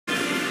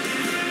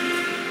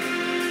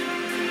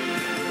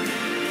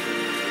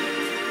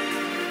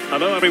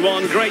Hello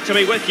everyone, great to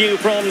be with you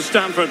from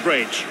Stamford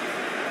Bridge.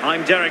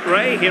 I'm Derek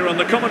Ray here on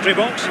the commentary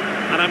box,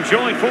 and I'm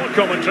joined for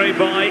commentary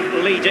by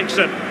Lee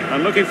Dixon.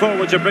 I'm looking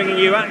forward to bringing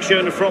you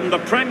action from the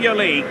Premier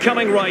League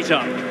coming right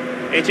up.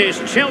 It is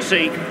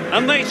Chelsea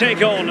and they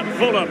take on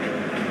Fulham.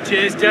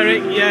 Cheers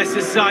Derek, yes,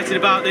 excited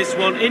about this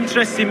one.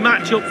 Interesting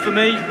match-up for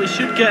me. We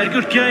should get a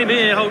good game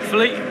here,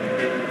 hopefully.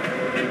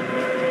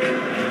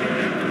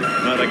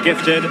 Well, a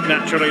gifted,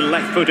 naturally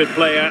left-footed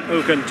player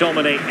who can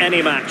dominate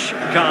any match,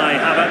 Kai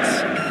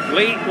Havertz.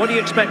 Lee, what do you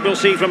expect we'll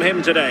see from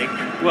him today?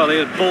 Well,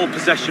 ball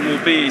possession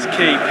will be his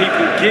key.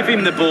 People give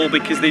him the ball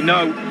because they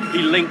know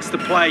he links the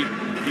play.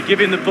 You give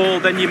him the ball,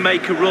 then you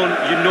make a run,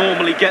 you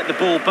normally get the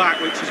ball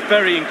back, which is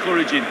very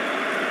encouraging.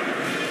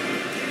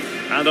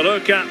 And a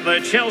look at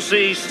the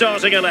Chelsea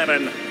starting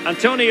 11.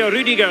 Antonio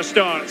Rudiger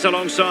starts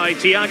alongside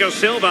Thiago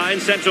Silva in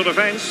central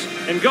defence.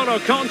 N'Golo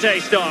Kanté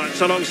starts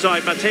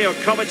alongside Mateo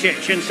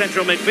Kovacic in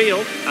central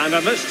midfield. And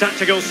in this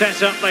tactical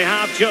setup, they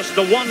have just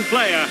the one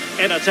player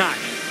in attack.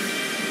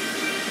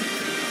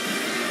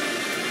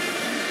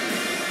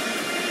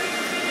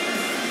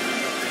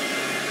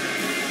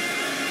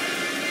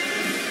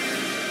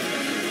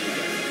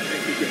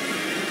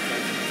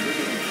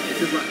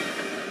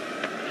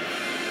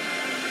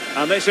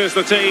 And this is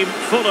the team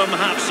Fulham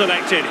have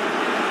selected.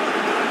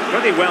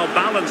 Pretty well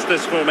balanced,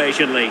 this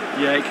formation, Lee.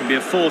 Yeah, it can be a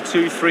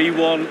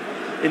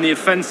 4-2-3-1 in the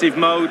offensive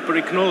mode, but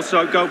it can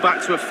also go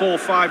back to a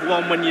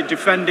 4-5-1 when you're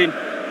defending.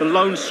 The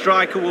lone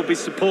striker will be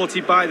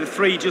supported by the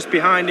three just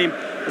behind him,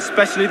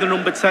 especially the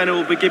number 10 who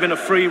will be given a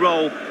free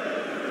role.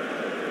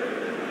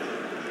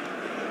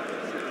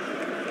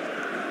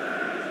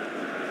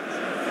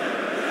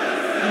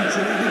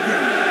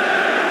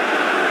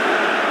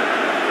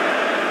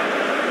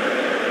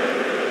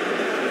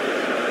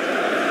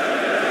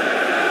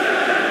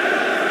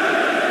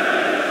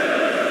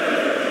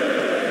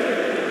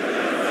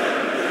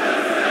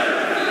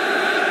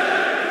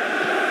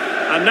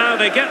 And now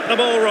they get the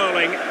ball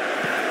rolling.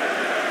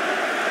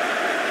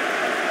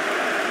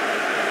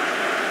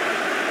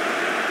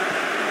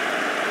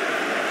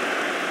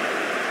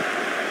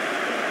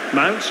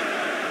 Mount.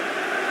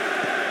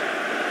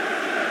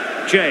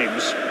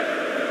 James.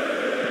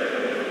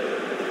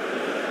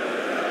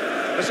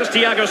 This is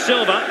Thiago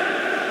Silva.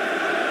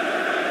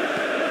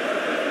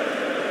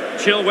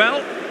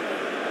 Chilwell.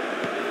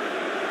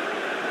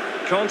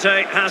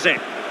 Kanté has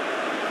it.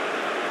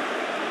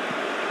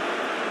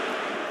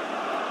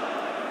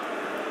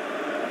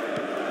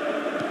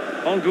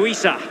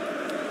 Anguissa.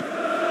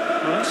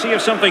 Well, let's see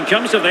if something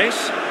comes of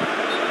this.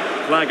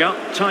 Flag up,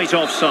 tight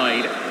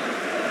offside.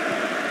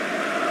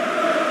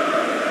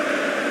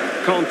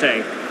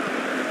 Kanté.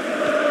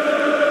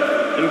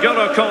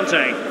 N'Golo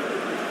Kanté.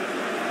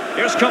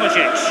 Here's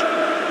Kovacic.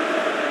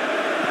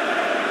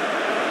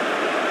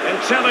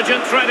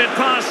 Intelligent threaded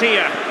pass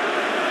here.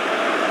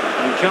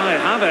 And Kai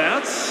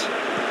Havertz.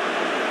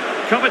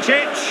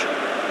 Kovacic.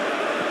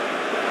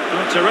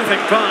 A terrific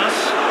pass.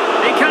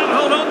 He can't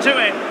hold on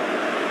to it.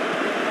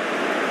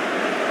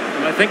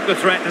 I think the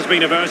threat has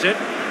been averted.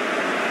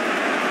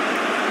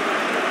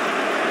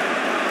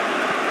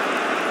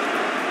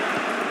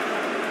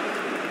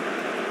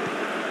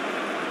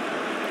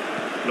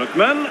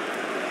 Lookman.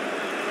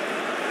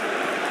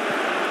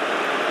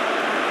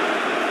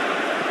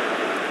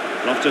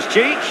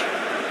 Loftus-Cheek.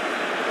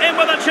 In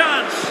with a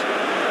chance.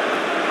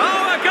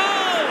 Oh, a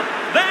goal!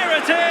 There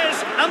it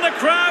is! And the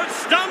crowd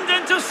stunned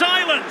into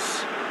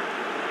silence.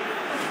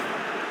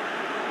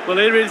 Well,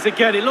 here it is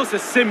again. It looks a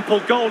simple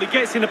goal. He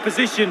gets in a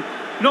position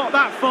not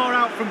that far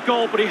out from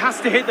goal, but he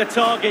has to hit the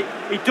target.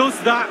 He does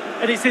that,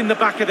 and it's in the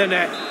back of the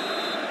net.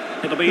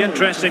 It'll be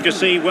interesting to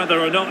see whether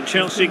or not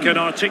Chelsea can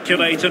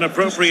articulate an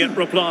appropriate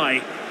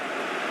reply.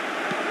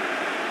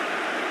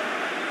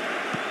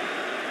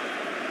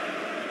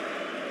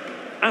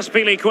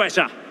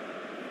 Azpilicueta.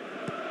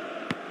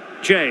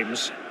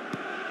 James.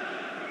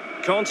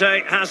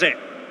 Kanté has it.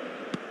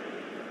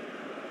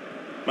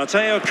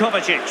 Mateo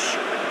Kovacic.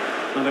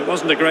 And it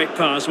wasn't a great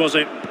pass, was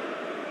it?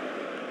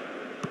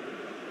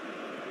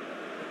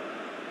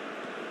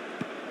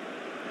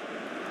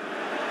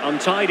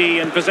 Untidy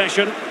in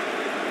possession.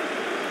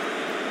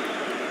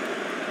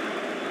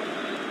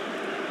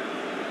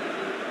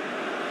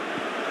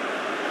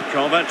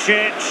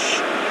 Kovacic.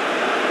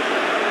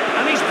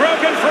 And he's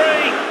broken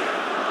free.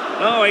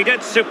 Oh, he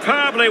did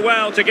superbly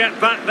well to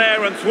get back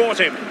there and thwart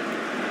him.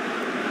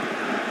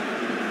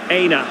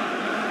 Aina.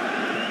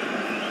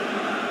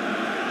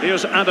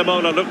 Here's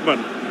Ademola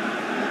Lookman.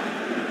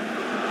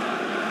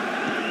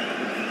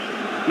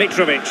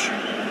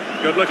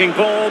 Mitrovic. Good-looking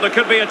ball. There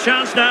could be a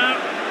chance now.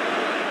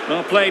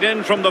 Well played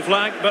in from the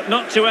flag, but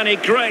not to any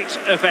great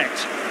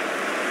effect.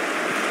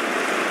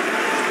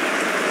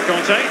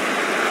 Kanté.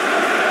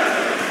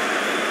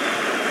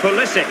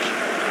 Pulisic.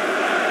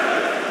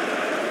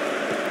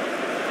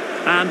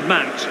 And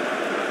Mount.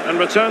 And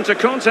return to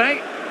Kanté.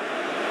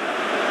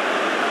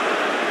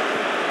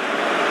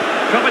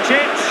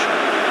 Kovacic.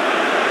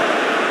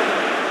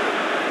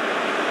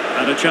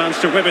 And a chance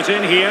to whip it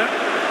in here.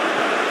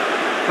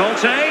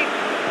 Kanté.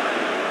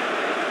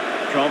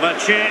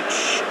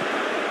 Kovacic.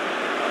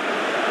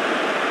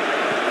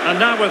 And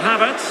now with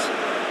Havertz.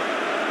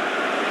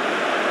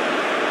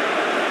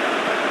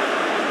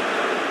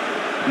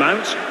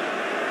 Mount.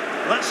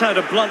 That's how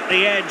to blunt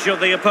the edge of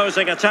the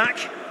opposing attack.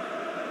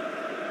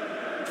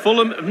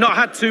 Fulham have not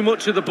had too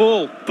much of the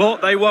ball,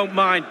 but they won't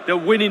mind. They're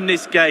winning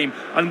this game.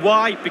 And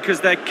why?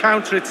 Because their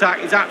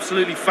counter-attack is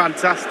absolutely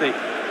fantastic.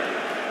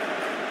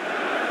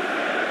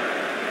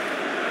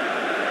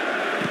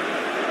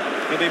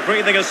 He'll be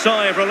breathing a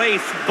sigh of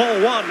relief.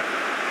 Ball one.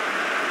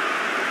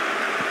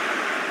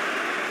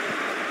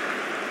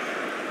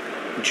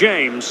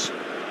 James.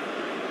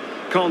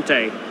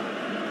 Conte.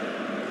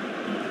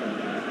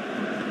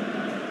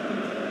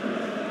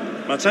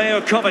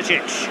 Mateo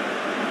Kovacic.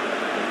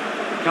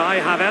 Kai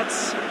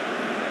Havertz.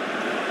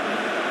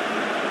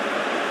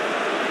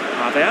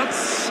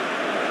 Havertz.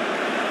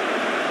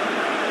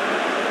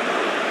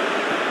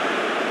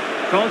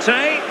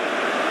 Conte.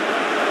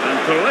 And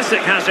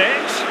Pulisic has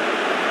it.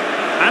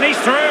 And he's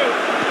through.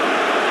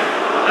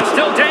 There's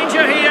still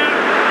danger here.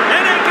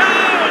 In it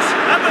goes!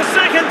 At the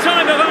second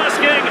time of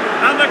asking.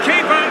 And the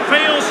keeper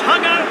feels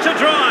hung out to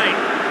dry.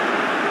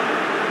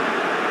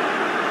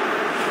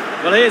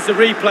 Well, here's the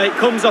replay. It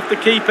comes off the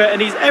keeper,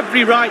 and he's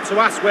every right to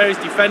ask where his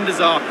defenders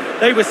are.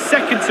 They were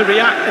second to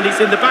react, and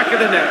he's in the back of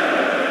the net.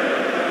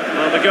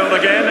 Well, the goal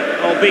again,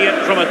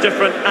 albeit from a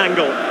different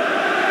angle.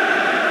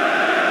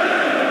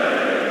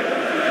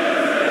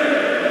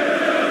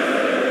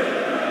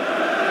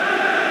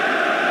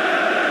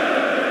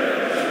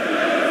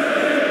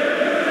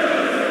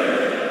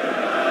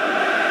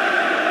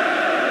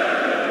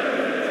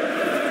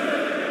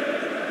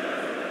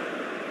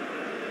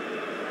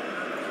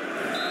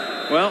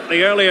 Well,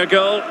 the earlier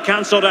goal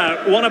cancelled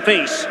out, one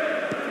apiece.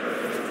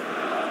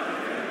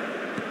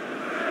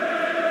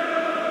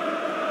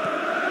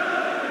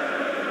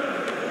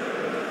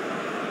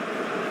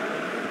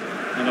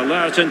 An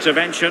alert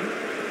intervention.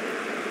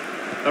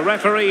 The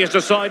referee has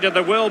decided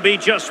there will be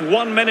just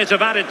 1 minute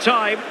of added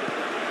time.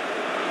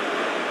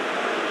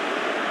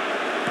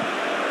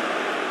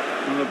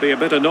 They'll be a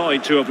bit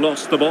annoyed to have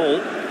lost the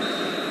ball.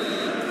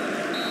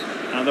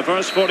 And the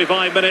first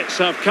 45 minutes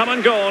have come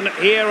and gone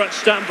here at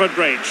Stamford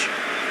Bridge.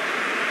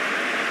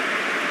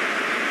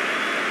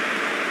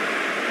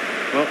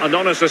 Well, an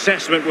honest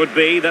assessment would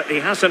be that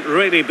he hasn't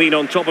really been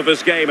on top of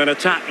his game in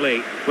attack,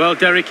 Lee. Well,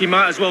 Derek, he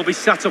might as well be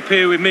sat up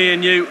here with me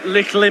and you.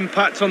 Little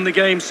impact on the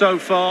game so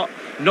far.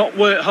 Not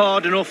worked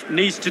hard enough,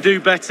 needs to do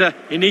better.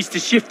 He needs to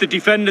shift the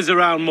defenders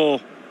around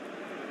more.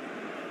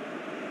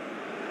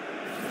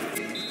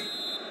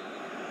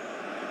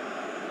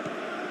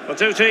 The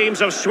two teams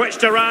have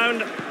switched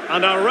around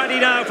and are ready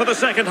now for the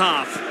second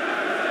half.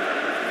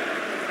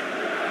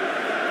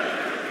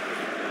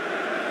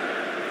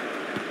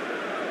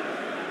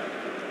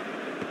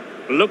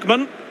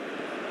 Lookman.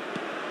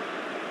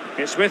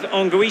 It's with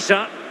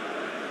Anguissa.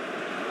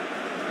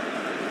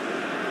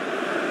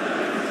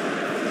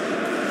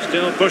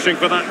 Still pushing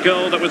for that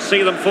goal that would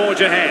see them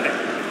forge ahead.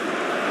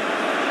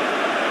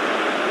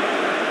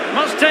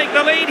 Must take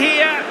the lead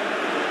here.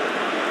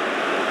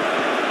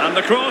 And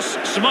the cross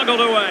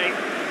smuggled away.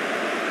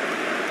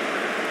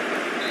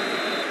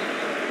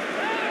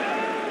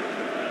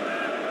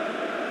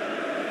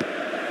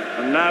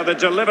 And now the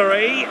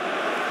delivery.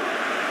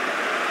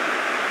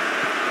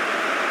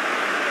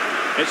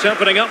 It's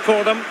opening up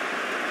for them.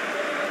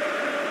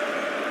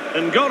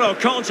 N'Golo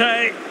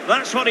Conte,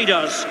 that's what he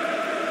does.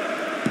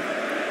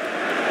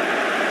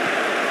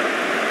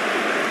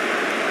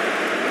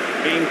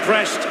 Being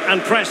pressed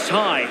and pressed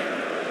high.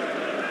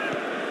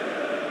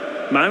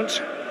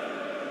 Mount.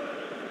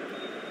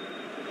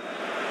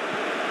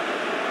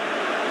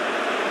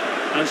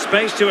 And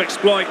space to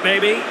exploit,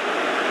 maybe.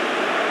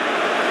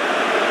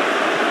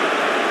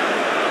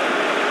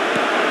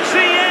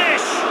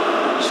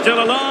 Ziyech!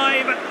 Still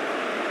alive.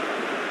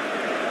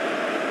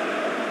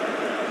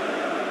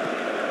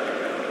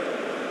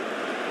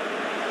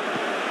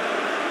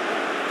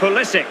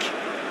 Pulisic.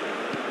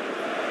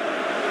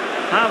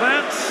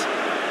 Havertz.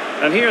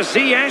 And here's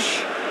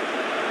Ziyech.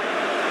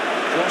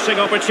 Crossing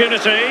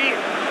opportunity.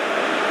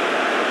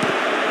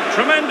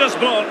 Tremendous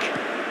block.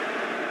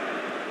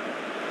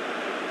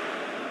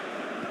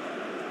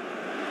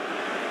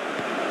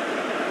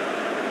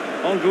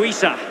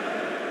 Anguissa.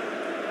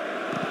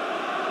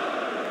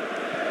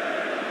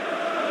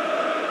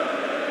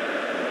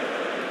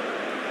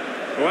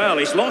 Well,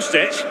 he's lost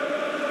it.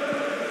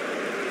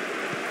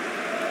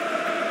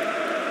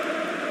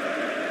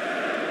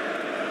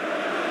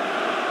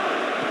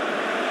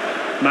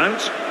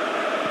 Mount.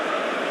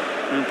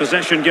 And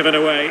possession given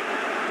away.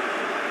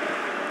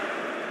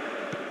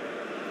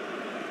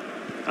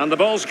 And the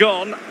ball's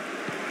gone.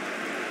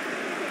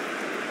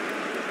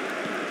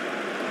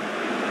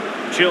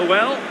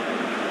 Chilwell.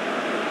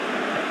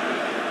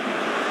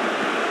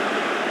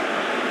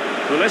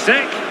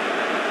 Pulisic.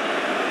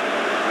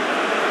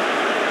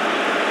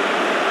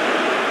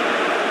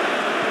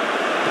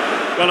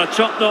 Well, a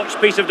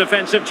top-notch piece of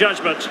defensive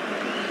judgment.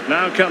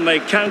 Now can they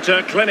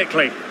counter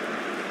clinically?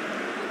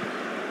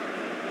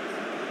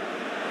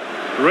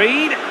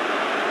 Reed.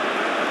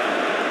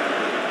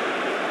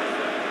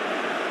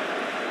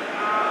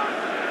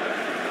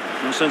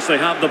 And since they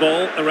have the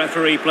ball, the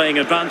referee playing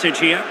advantage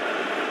here.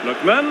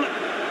 Lookman.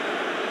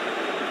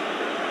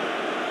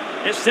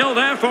 It's still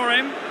there for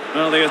him.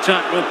 Well, the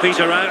attack will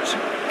peter out.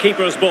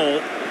 Keeper's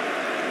ball.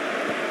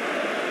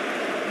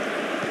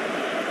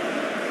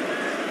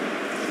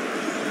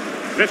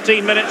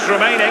 "15 minutes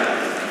remaining.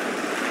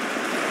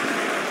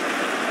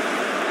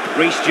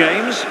 Reece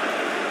James.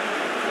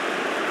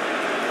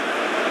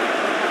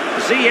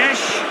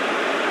 Ziyech.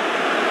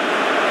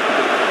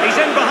 He's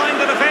in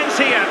behind the defence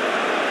here.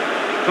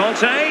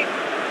 Conte.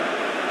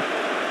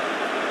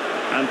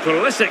 And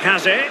Pulisic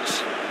has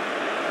it.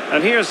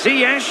 And here's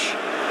Ziyech.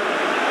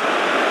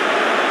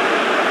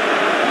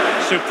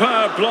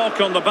 Superb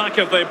block on the back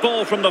of the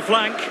ball from the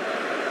flank.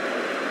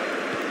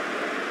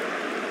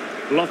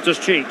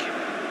 Loftus-Cheek.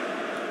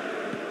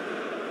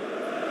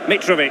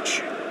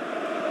 Mitrovic.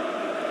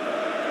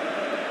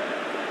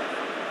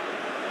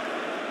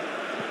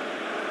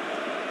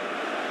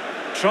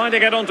 Trying to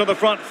get onto the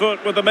front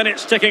foot with the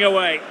minutes ticking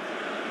away.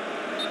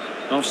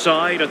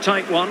 Offside, a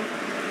tight one.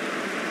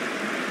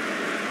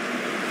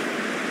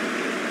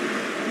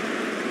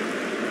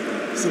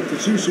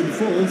 Substitution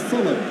for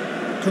Fulham.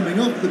 Coming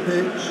off the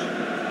pitch,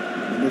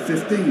 number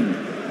 15,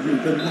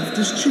 Ruben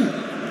Loftus-Cheek,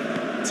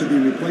 to be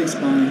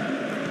replaced by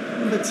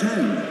number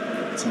 10,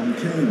 Tom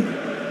Kane.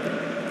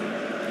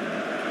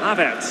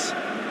 Havertz.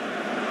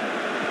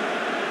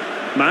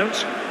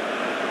 Mount.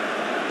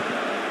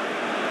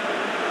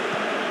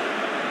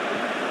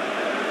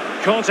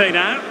 Conte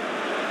now.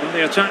 Well,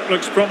 the attack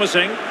looks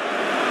promising.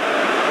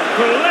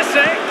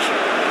 Pulisic.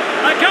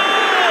 A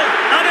goal!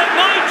 And it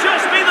might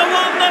just be the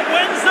one that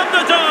wins them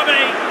the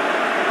derby.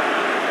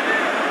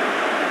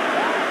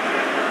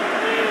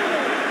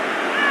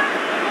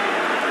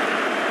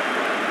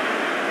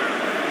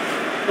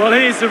 Well,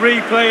 here's the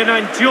replay, and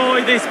I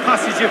enjoy this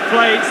passage of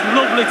play. It's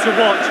lovely to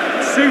watch.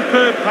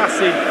 Superb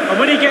passing. And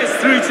when he gets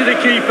through to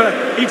the keeper,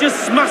 he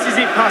just smashes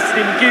it past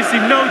him, gives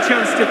him no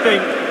chance to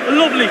think. A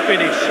lovely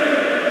finish.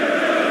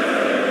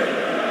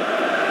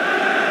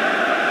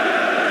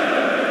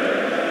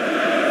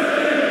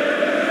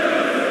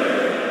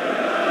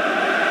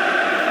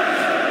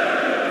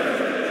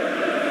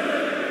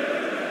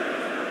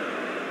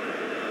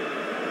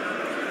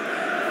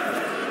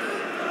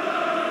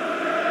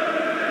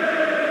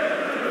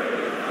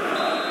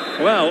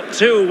 Well,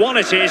 2-1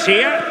 it is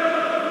here.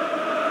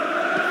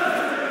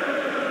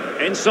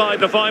 Inside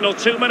the final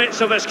 2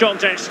 minutes of this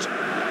contest.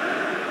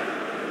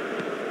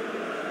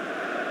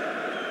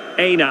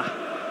 Aina.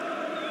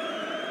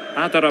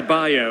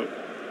 Adarabayo.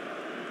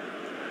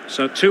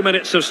 So 2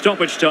 minutes of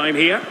stoppage time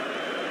here.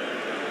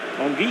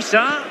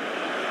 Ongisa.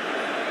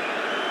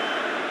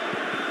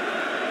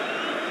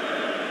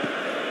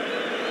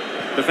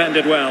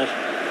 Defended well.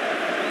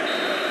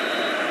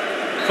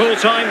 Full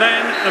time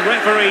then, the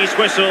referee's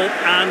whistle,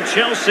 and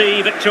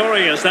Chelsea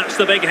victorious. That's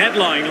the big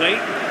headline, Lee.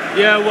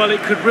 Yeah, well,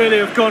 it could really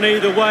have gone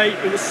either way.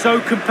 It was so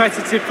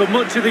competitive for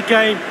much of the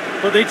game,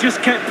 but they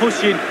just kept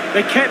pushing,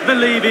 they kept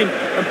believing,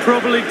 and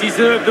probably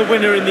deserved the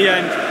winner in the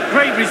end.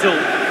 Great result.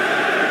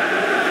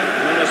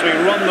 And as we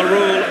run the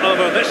rule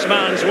over this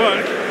man's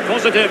work,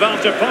 positive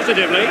after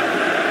positively.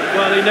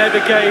 Well, he never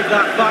gave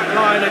that back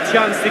line a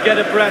chance to get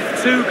a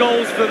breath. 2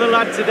 goals for the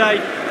lad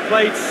today.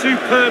 Played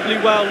superbly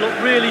well,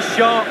 looked really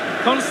sharp,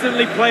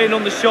 constantly playing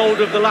on the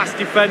shoulder of the last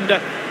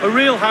defender. A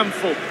real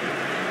handful.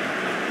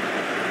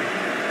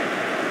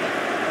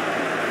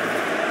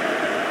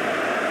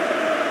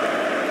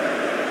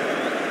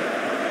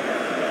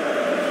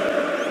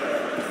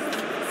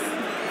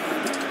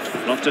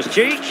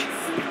 Loftus-Cheek.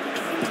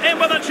 In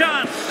with a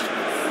chance.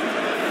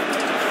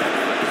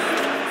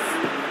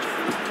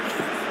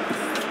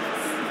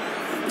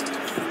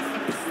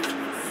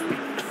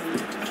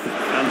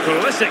 And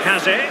Pulisic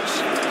has it.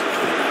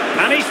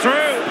 And he's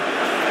through.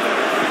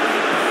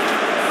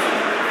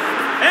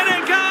 In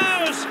it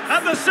goes!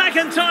 At the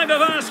second time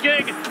of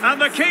asking,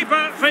 and the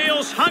keeper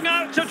feels hung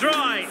out to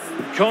dry.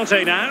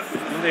 Conte now.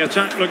 Well, the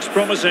attack looks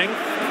promising.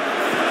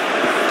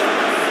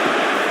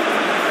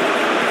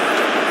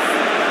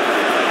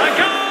 A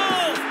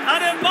goal!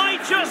 And it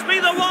might just be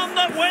the one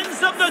that wins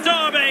them the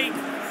derby.